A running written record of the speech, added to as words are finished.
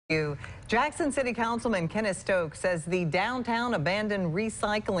Jackson City Councilman Kenneth Stokes says the downtown abandoned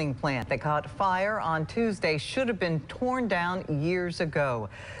recycling plant that caught fire on Tuesday should have been torn down years ago.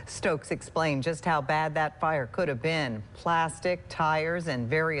 Stokes explained just how bad that fire could have been. Plastic, tires, and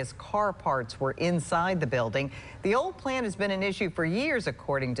various car parts were inside the building. The old plant has been an issue for years,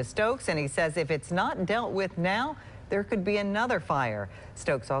 according to Stokes, and he says if it's not dealt with now, there could be another fire.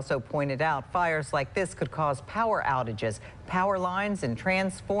 Stokes also pointed out fires like this could cause power outages. Power lines and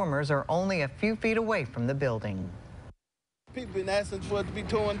transformers are only a few feet away from the building. People been asking for it to be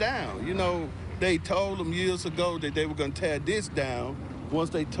torn down. You know, they told them years ago that they were going to tear this down. Once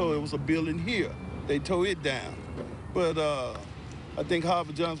they told it was a building here, they tore it down. But I think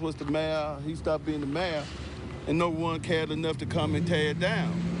Harvard Jones was the mayor. He stopped being the mayor, and no one cared enough to come and tear it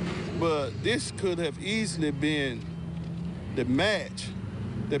down. But this could have easily been the match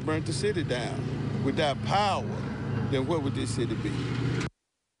that burnt the city down. Without power, then what would this city be?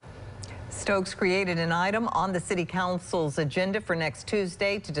 Stokes created an item on the city council's agenda for next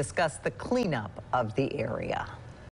Tuesday to discuss the cleanup of the area.